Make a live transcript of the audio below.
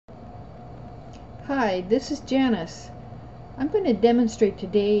Hi, this is Janice. I'm going to demonstrate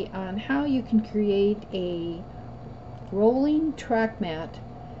today on how you can create a rolling track mat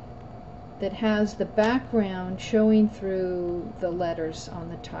that has the background showing through the letters on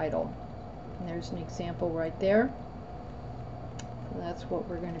the title. And there's an example right there. So that's what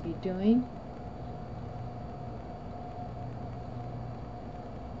we're going to be doing.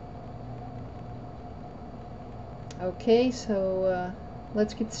 Okay, so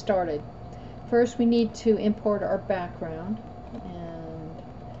let's get started. First we need to import our background, and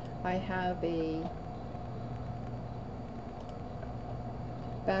I have a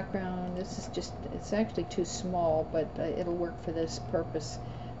background. This is just, it's actually too small, but it'll work for this purpose.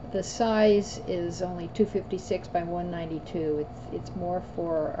 The size is only 256 by 192. It's more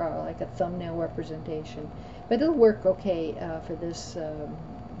for like a thumbnail representation, but it'll work okay for this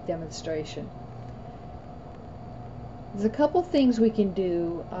demonstration. There's a couple things we can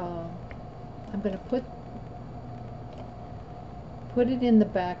do. I'm going to put it in the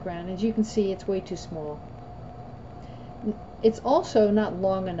background. As you can see, it's way too small. It's also not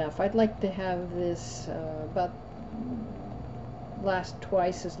long enough. I'd like to have this about last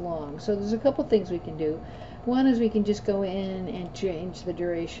twice as long. So there's a couple things we can do. One is we can just go in and change the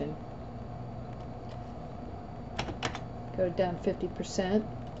duration. Go down 50%.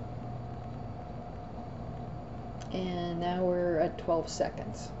 And now we're at 12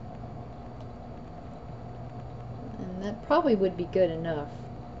 seconds. And that probably would be good enough.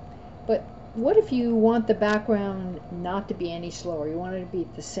 But what if you want the background not to be any slower? You want it to be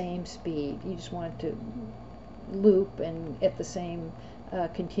at the same speed. You just want it to loop and at the same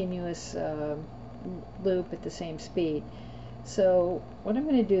continuous loop at the same speed. So what I'm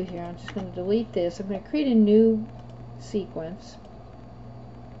going to do here, I'm just going to delete this. I'm going to create a new sequence.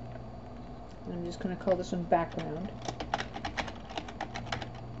 I'm just going to call this one background.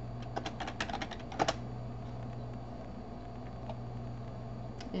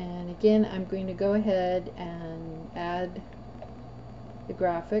 And again, I'm going to go ahead and add the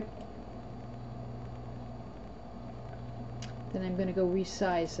graphic. Then I'm going to go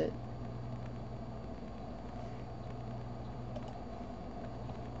resize it.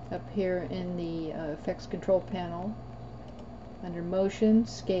 Up here in the effects control panel, under motion,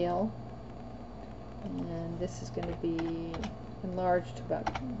 scale, and this is going to be enlarged to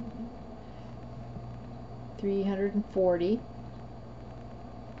about 340.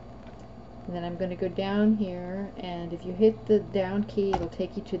 And then I'm going to go down here, and if you hit the down key, it'll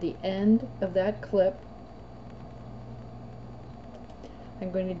take you to the end of that clip.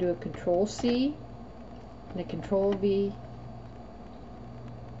 I'm going to do a Control C and a Control V,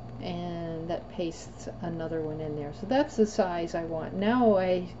 and that pastes another one in there. So that's the size I want. Now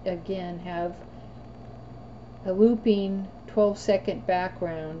I again have a looping 12-second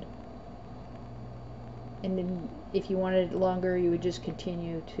background, and then if you wanted it longer, you would just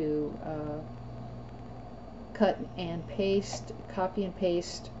continue to cut and paste, copy and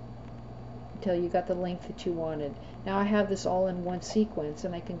paste until you got the length that you wanted. Now I have this all in one sequence,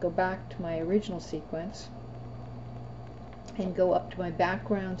 and I can go back to my original sequence and go up to my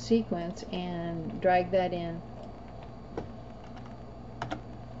background sequence and drag that in.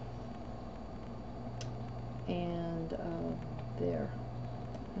 And there.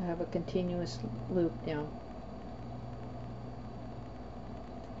 I have a continuous loop now.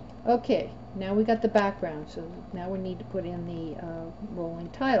 Okay, now we got the background, so now we need to put in the rolling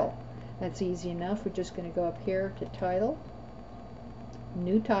title. That's easy enough. We're just going to go up here to Title,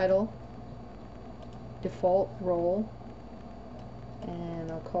 New Title, Default Roll,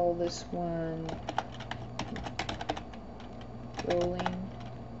 and I'll call this one Rolling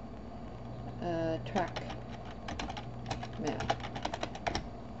Track Mat.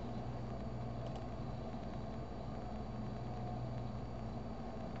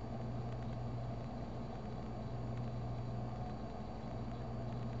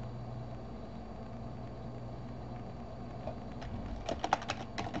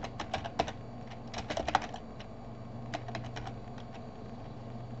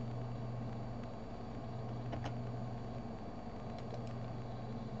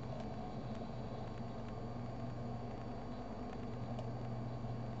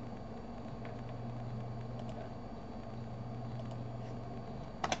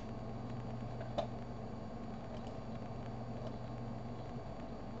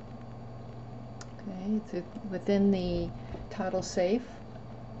 It's within the title safe,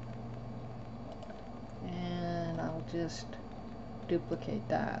 and I'll just duplicate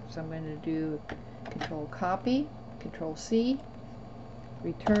that. So I'm going to do Control Copy, Control C,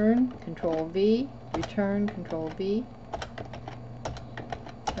 return, Control V, return, Control V,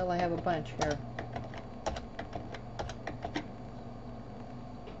 till I have a bunch here.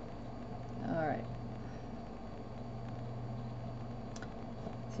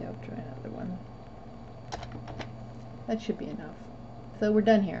 Try another one. That should be enough. So we're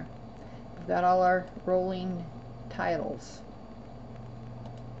done here. We've got all our rolling titles.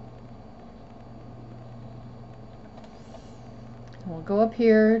 We'll go up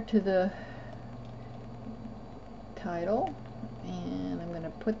here to the title, and I'm going to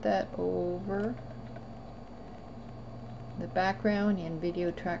put that over the background in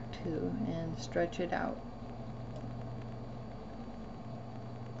video track 2 and stretch it out.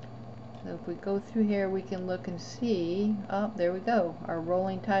 So if we go through here, we can look and see, oh, there we go. Our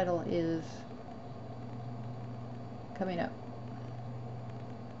rolling title is coming up.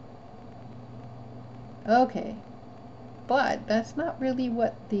 Okay, but that's not really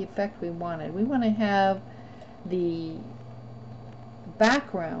what the effect we wanted. We want to have the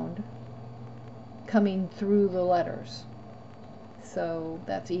background coming through the letters. So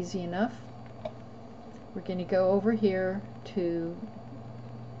that's easy enough. We're going to go over here to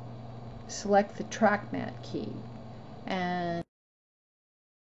select the track mat key and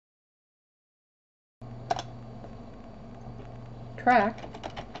track.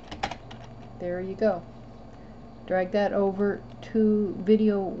 There you go. Drag that over to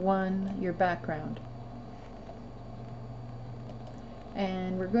video 1, your background.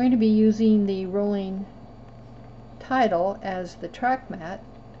 And we're going to be using the rolling title as the track mat.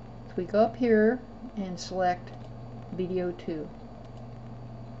 So we go up here and select video 2.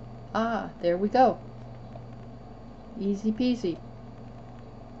 Ah, there we go. Easy peasy.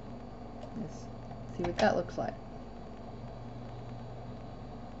 Let's see what that looks like.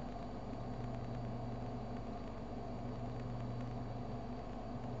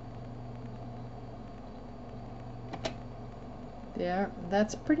 There,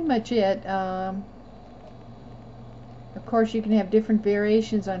 that's pretty much it. Of course, you can have different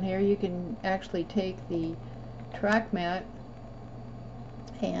variations on here. You can actually take the track mat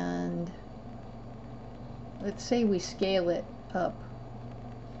and let's say we scale it up.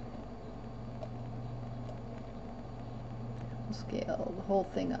 We'll scale the whole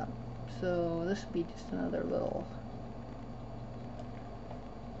thing up. So this would be just another little.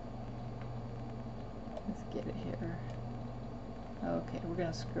 Let's get it here. Okay, we're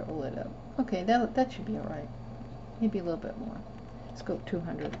going to scroll it up. Okay, that should be alright. Maybe a little bit more. Let's go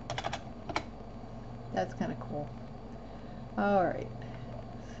 200. That's kind of cool. Alright,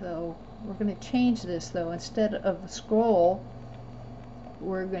 so we're going to change this though. Instead of scroll,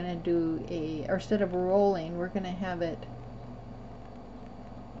 we're going to do or instead of rolling, we're going to have it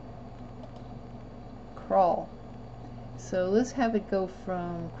crawl. So let's have it go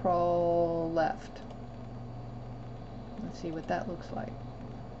from crawl left. Let's see what that looks like.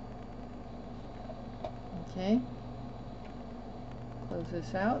 Okay. Close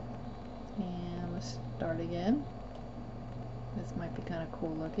this out and let's start again. This might be kind of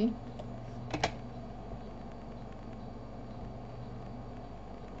cool looking.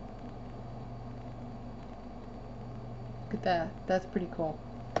 Look at that. That's pretty cool.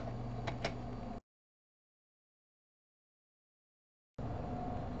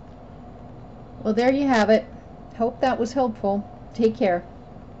 Well, there you have it. Hope that was helpful. Take care.